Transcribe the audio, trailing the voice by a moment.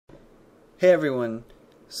Hey everyone,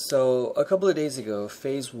 so a couple of days ago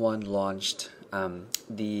phase 1 launched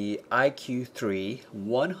the IQ3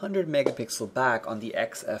 100 megapixel back on the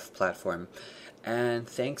XF platform, and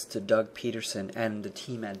thanks to Doug Peterson and the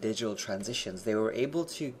team at Digital Transitions, they were able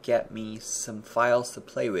to get me some files to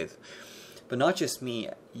play with. But not just me,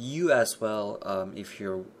 you as well. If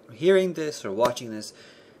you're hearing this or watching this,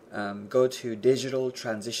 go to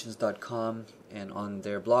digitaltransitions.com, and on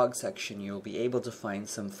their blog section you'll be able to find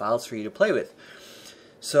some files for you to play with.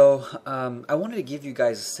 So I wanted to give you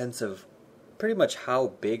guys a sense of pretty much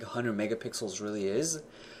how big 100 megapixels really is,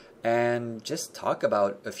 and just talk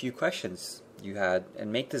about a few questions you had and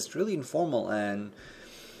make this really informal and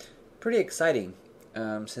pretty exciting,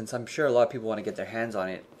 since I'm sure a lot of people want to get their hands on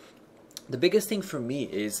it. The biggest thing for me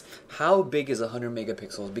is how big is 100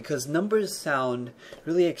 megapixels, because numbers sound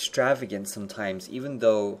really extravagant sometimes, even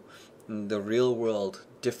though the real world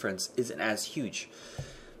difference isn't as huge.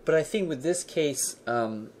 But I think with this case,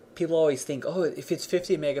 people always think, oh, if it's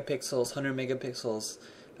 50 megapixels, 100 megapixels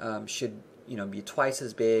should be twice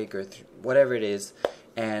as big, or whatever it is,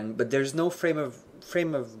 but there's no frame of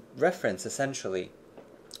reference essentially.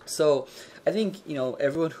 So I think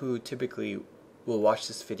everyone who typically will watch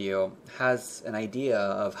this video has an idea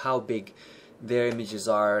of how big their images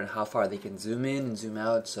are and how far they can zoom in and zoom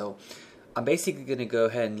out. So I'm basically going to go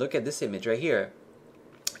ahead and look at this image right here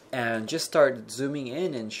and just start zooming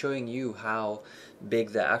in and showing you how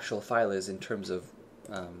big the actual file is in terms of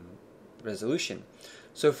resolution.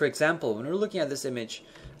 So for example, when we're looking at this image,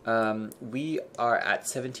 we are at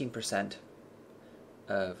 17%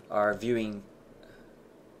 of our viewing,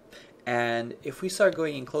 and if we start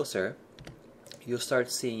going in closer, you'll start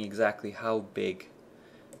seeing exactly how big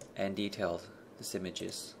and detailed this image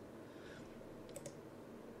is.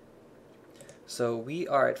 So we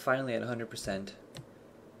are finally at 100%,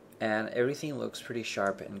 and everything looks pretty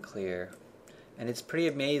sharp and clear, and it's pretty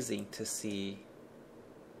amazing to see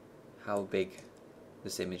how big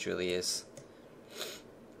this image really is.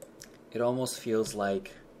 It almost feels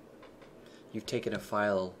like you've taken a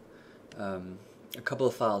file, a couple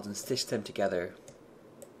of files, and stitched them together,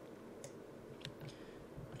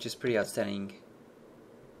 which is pretty outstanding.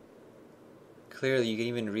 Clearly you can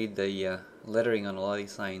even read the lettering on a lot of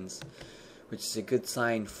these signs, which is a good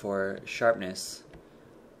sign for sharpness,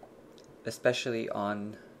 especially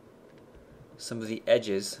on some of the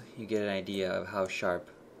edges. You get an idea of how sharp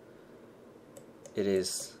it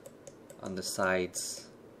is on the sides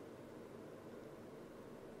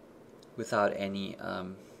without any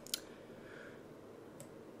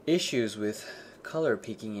issues with color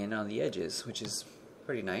peeking in on the edges, which is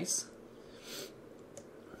pretty nice.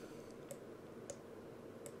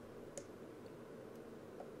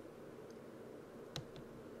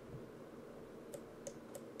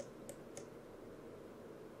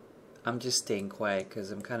 I'm just staying quiet because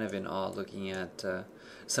I'm kind of in awe looking at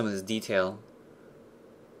some of this detail.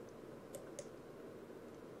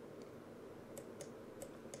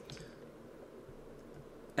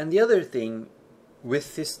 And the other thing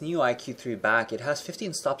with this new IQ3 back, it has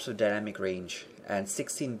 15 stops of dynamic range and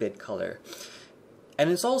 16-bit color. And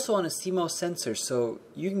it's also on a CMOS sensor, so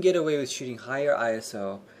you can get away with shooting higher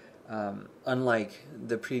ISO, unlike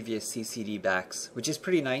the previous CCD backs, which is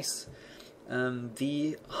pretty nice.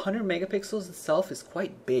 The 100 megapixels itself is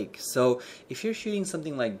quite big, so if you're shooting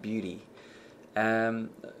something like beauty,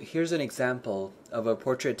 here's an example of a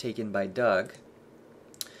portrait taken by Doug,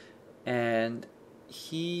 and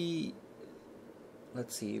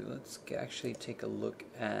let's actually take a look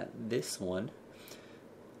at this one.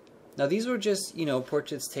 Now these were just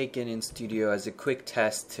portraits taken in studio as a quick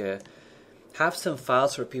test to have some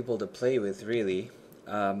files for people to play with, really.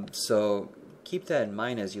 So keep that in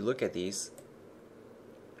mind as you look at these.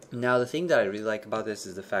 Now the thing that I really like about this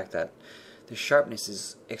is the fact that the sharpness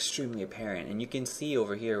is extremely apparent, and you can see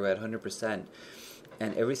over here we're at 100%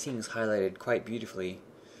 and everything is highlighted quite beautifully,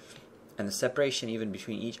 and the separation even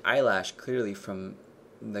between each eyelash clearly from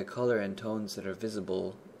the color and tones that are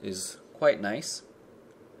visible is quite nice.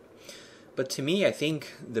 But to me, I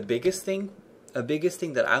think the biggest thing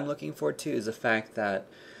that I'm looking forward to is the fact that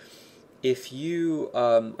if you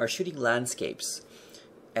are shooting landscapes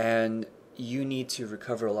and you need to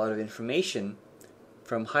recover a lot of information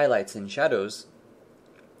from highlights and shadows,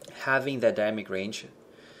 having that dynamic range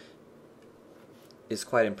is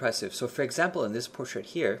quite impressive. So for example, in this portrait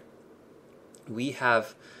here, we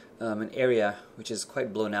have an area which is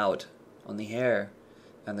quite blown out on the hair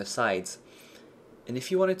and the sides, and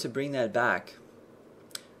if you wanted to bring that back,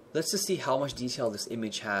 let's just see how much detail this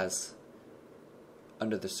image has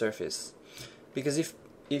under the surface. Because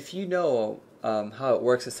if you know how it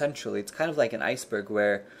works, essentially it's kind of like an iceberg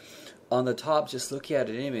where on the top, just looking at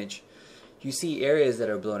an image, you see areas that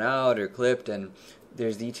are blown out or clipped, and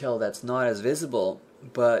there's detail that's not as visible.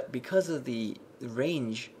 But because of the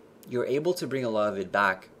range, you're able to bring a lot of it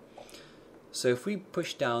back. So if we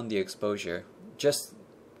push down the exposure, just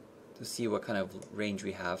to see what kind of range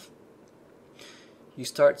we have, you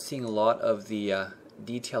start seeing a lot of the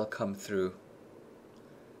detail come through,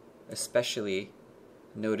 especially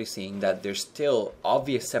noticing that there's still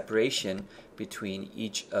obvious separation between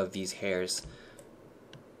each of these hairs.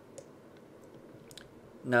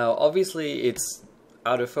 Now obviously it's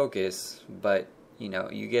out of focus, but you know,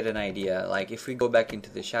 you get an idea. Like if we go back into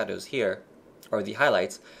the shadows here, or the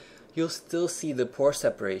highlights, you'll still see the pore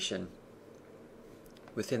separation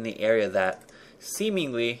within the area that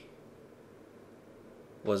seemingly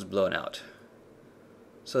was blown out.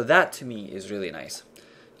 So that to me is really nice.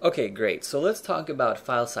 Okay, great. So let's talk about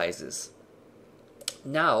file sizes.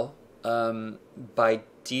 Now, by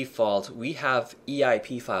default, we have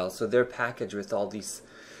EIP files, so they're packaged with all these,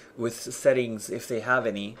 with settings if they have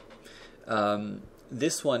any.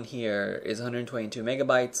 This one here is 122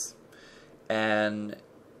 megabytes, and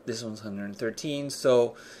this one's 113.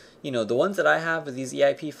 So, you know, the ones that I have with these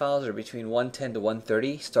EIP files are between 110 to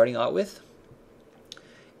 130, starting out with.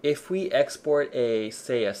 If we export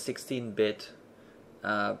say a 16-bit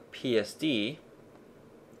PSD,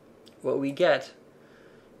 what we get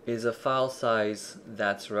is a file size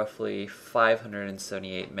that's roughly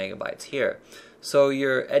 578 megabytes here. So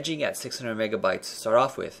you're edging at 600 megabytes to start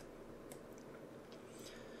off with.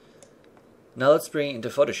 Now let's bring it into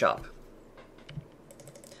Photoshop.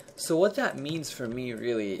 So what that means for me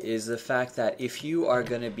really is the fact that if you are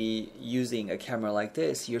going to be using a camera like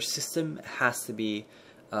this, your system has to be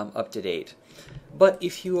up to date. But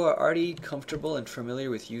if you are already comfortable and familiar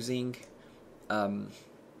with using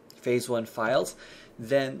Phase 1 files,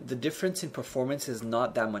 then the difference in performance is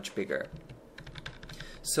not that much bigger.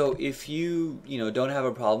 So if you don't have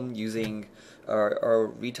a problem using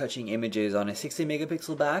or retouching images on a 60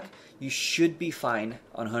 megapixel back, you should be fine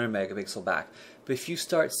on 100 megapixel back. But if you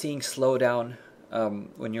start seeing slowdown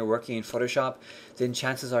when you're working in Photoshop, then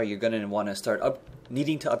chances are you're going to want to start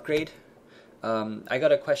needing to upgrade. I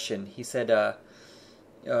got a question. He said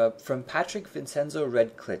from Patrick Vincenzo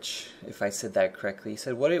Redclitch, if I said that correctly. He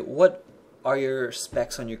said, what are your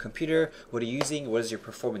specs on your computer? What are you using? What is your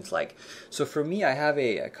performance like? So for me, I have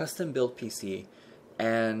a custom built PC,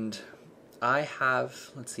 and I have,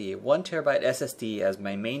 let's see, 1 terabyte SSD as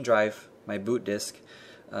my main drive, my boot disk,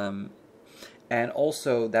 and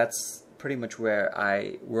also that's pretty much where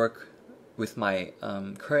I work with my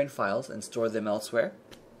current files and store them elsewhere.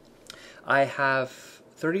 I have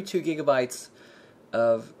 32 gigabytes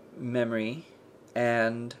of memory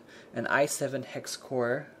and an i7 hex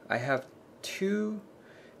core. I have 2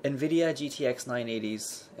 NVIDIA GTX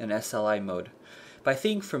 980s in SLI mode. But I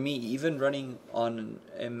think for me, even running on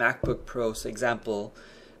a MacBook Pro, for example,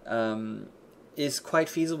 is quite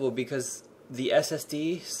feasible because the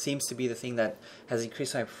SSD seems to be the thing that has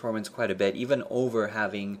increased my performance quite a bit, even over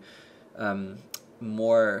having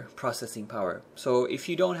more processing power. So if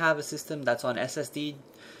you don't have a system that's on SSD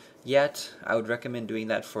yet, I would recommend doing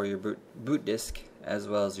that for your boot disk as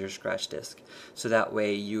well as your scratch disk. So that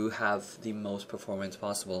way you have the most performance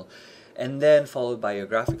possible. And then followed by your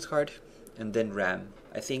graphics card, and then RAM.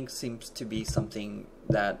 I think seems to be something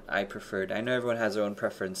that I preferred. I know everyone has their own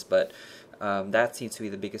preference, but that seems to be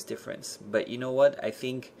the biggest difference. But you know what? I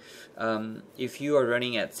think if you are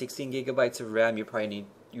running at 16 gigabytes of RAM, you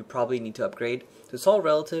probably need to upgrade. So it's all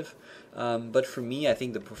relative, but for me, I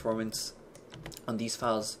think the performance on these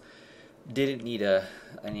files didn't need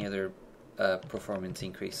any other performance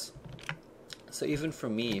increase. So even for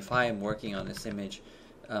me, if I am working on this image,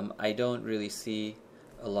 I don't really see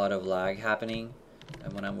a lot of lag happening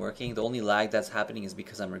when I'm working. The only lag that's happening is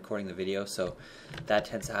because I'm recording the video, so that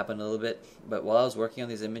tends to happen a little bit. But while I was working on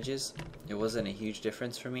these images, it wasn't a huge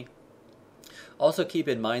difference for me. Also keep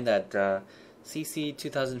in mind that CC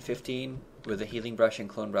 2015 with the healing brush and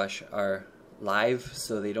clone brush are live,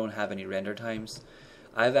 so they don't have any render times.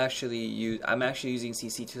 I'm actually using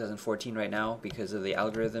CC 2014 right now because of the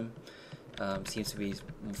algorithm. Seems to be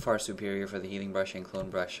far superior for the healing brush and clone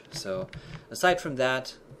brush. So aside from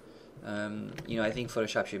that, I think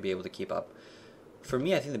Photoshop should be able to keep up. For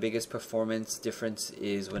me, I think the biggest performance difference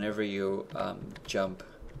is whenever you jump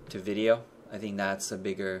to video. I think that's a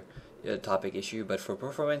bigger topic issue, but for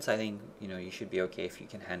performance, I think you should be okay if you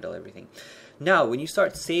can handle everything. Now, when you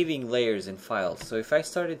start saving layers in files, so if I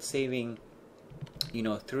started saving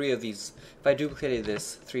 3 of these, if I duplicated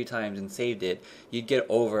this 3 times and saved it, you'd get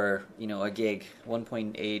over a gig,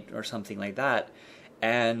 1.8 or something like that.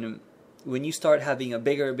 And when you start having a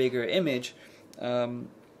bigger image,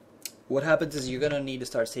 what happens is you're gonna need to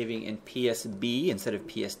start saving in PSB instead of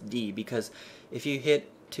PSD, because if you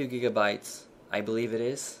hit 2 gigabytes, I believe it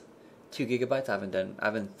is 2 gigabytes. I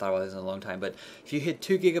haven't thought about this in a long time, but if you hit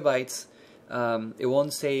 2 gigabytes, it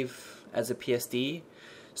won't save as a PSD.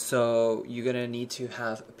 So you're gonna need to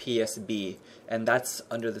have PSB, and that's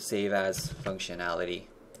under the save as functionality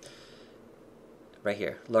right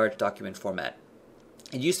here, large document format.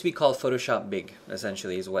 It used to be called Photoshop Big,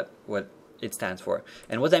 essentially, is what it stands for.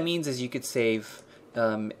 And what that means is you could save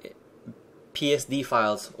PSD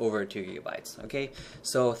files over 2 gigabytes. Okay,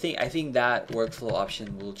 so I think that workflow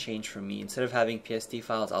option will change for me. Instead of having PSD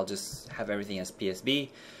files, I'll just have everything as PSB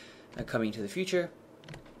coming to the future.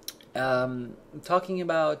 Talking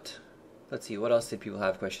about, let's see, what else did people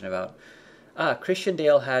have a question about? Christian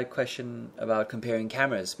Dale had a question about comparing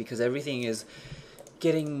cameras, because everything is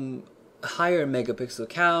getting higher megapixel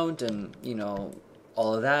count and, you know,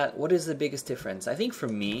 all of that. What is the biggest difference? I think for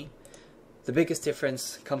me, the biggest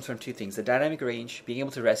difference comes from two things. The dynamic range, being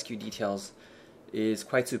able to rescue details, is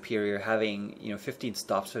quite superior. Having, you know, 15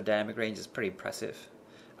 stops for dynamic range is pretty impressive.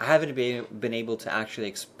 I haven't been able to actually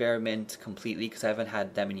experiment completely because I haven't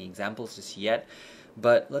had that many examples just yet.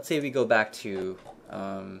 But let's say we go back to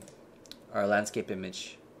our landscape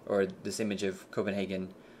image, or this image of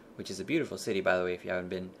Copenhagen, which is a beautiful city, by the way, if you haven't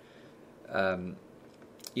been.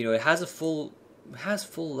 You know, it has full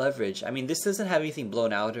leverage. I mean, this doesn't have anything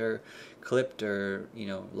blown out or clipped or, you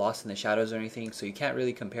know, lost in the shadows or anything, so you can't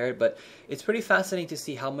really compare it. But it's pretty fascinating to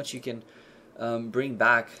see how much you can bring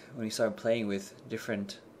back when you start playing with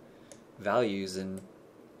different values, and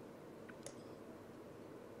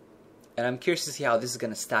I'm curious to see how this is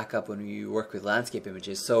going to stack up when you work with landscape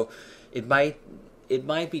images. So it might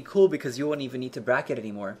be cool because you won't even need to bracket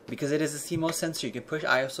anymore, because it is a CMOS sensor. You can push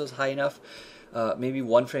ISOs high enough. Maybe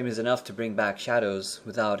one frame is enough to bring back shadows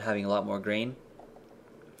without having a lot more grain.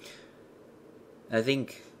 And I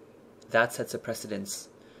think that sets a precedence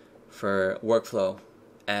for workflow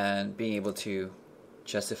and being able to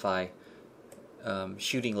justify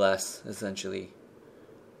shooting less, essentially,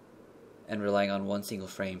 and relying on one single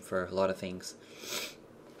frame for a lot of things.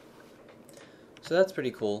 So that's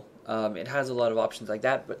pretty cool. It has a lot of options like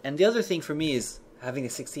that. And the other thing for me is having a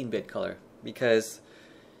 16-bit color, because,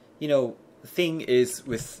 you know, the thing is,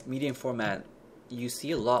 with medium format, you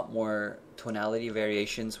see a lot more tonality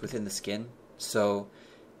variations within the skin. So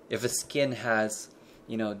if a skin has,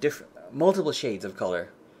 you know, multiple shades of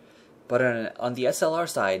color, but on the SLR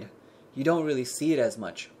side, you don't really see it as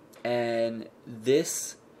much. And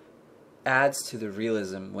this adds to the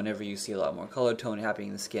realism whenever you see a lot more color tone happening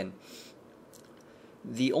in the skin.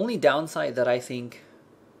 The only downside that I think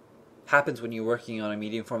happens when you're working on a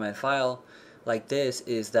medium format file like this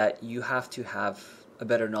is that you have to have a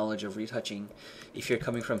better knowledge of retouching if you're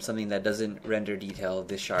coming from something that doesn't render detail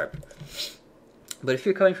this sharp. But if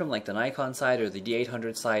you're coming from like the Nikon side or the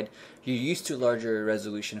D800 side, you're used to larger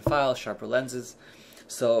resolution files, sharper lenses,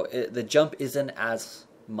 so the jump isn't as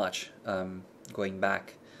much going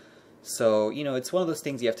back. So, you know, it's one of those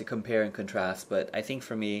things you have to compare and contrast. But I think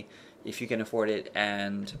for me, if you can afford it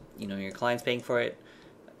and, you know, your client's paying for it,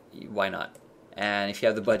 why not? And if you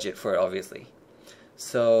have the budget for it, obviously.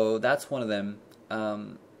 So that's one of them.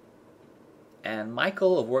 And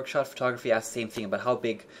Michael of Workshop Photography asked the same thing about how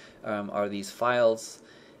big are these files,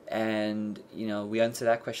 and, you know, we answered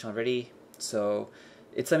that question already. So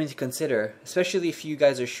it's something to consider, especially if you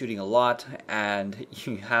guys are shooting a lot and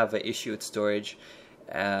you have an issue with storage,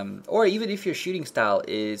 or even if your shooting style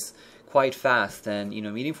is quite fast, then, you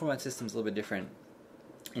know, medium format system is a little bit different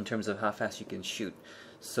in terms of how fast you can shoot.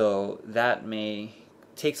 So that may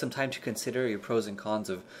take some time to consider your pros and cons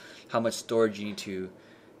of how much storage you need to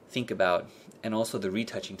think about, and also the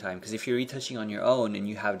retouching time, because if you're retouching on your own and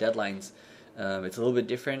you have deadlines, it's a little bit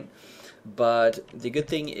different. But the good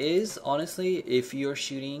thing is, honestly, if you're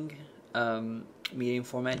shooting medium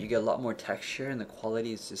format, you get a lot more texture, and the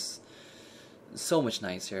quality is just so much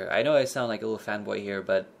nicer. I know I sound like a little fanboy here,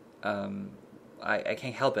 but I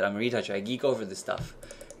can't help it. I'm a retoucher. I geek over this stuff.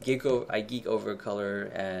 I geek over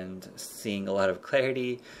color and seeing a lot of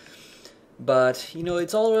clarity. But, you know,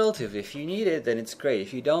 it's all relative. If you need it, then it's great.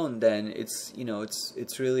 If you don't, then it's, you know,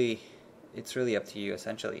 it's really up to you,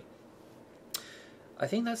 essentially. I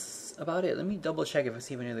think that's about it. Let me double check if I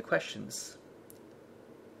see any other questions.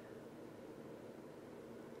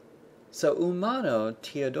 So Umano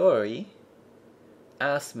Teodori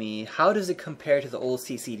asked me, how does it compare to the old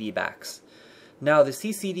CCD backs? Now, the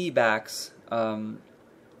CCD backs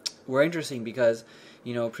were interesting because,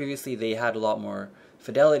 you know, previously they had a lot more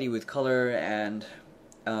fidelity with color, and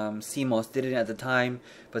CMOS didn't at the time,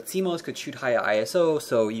 but CMOS could shoot higher ISO,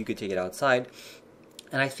 so you could take it outside.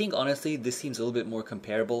 And I think honestly this seems a little bit more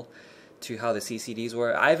comparable to how the CCDs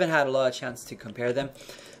were. I haven't had a lot of chance to compare them,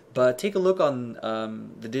 but take a look on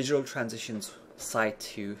the Digital Transitions site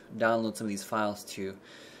to download some of these files to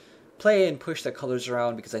play and push the colors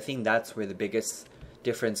around, because I think that's where the biggest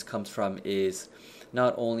difference comes from, is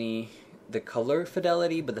not only the color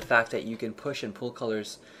fidelity, but the fact that you can push and pull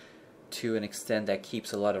colors to an extent that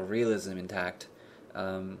keeps a lot of realism intact.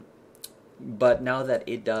 But now that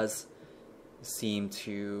it does seem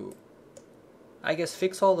to, I guess,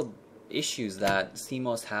 fix all the issues that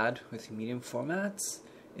CMOS had with medium formats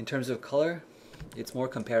in terms of color, it's more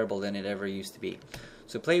comparable than it ever used to be.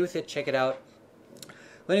 So play with it, check it out.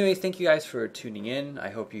 Well, anyways, thank you guys for tuning in. I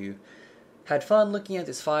hope you had fun looking at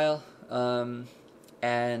this file,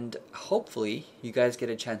 and hopefully you guys get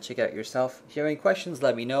a chance to check it out yourself. If you have any questions,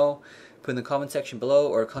 let me know. Put in the comment section below,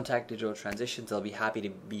 or contact Digital Transitions. I'll be happy to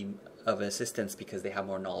be of assistance because they have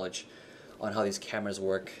more knowledge on how these cameras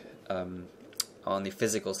work on the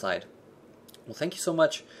physical side. Well, thank you so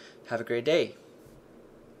much. Have a great day.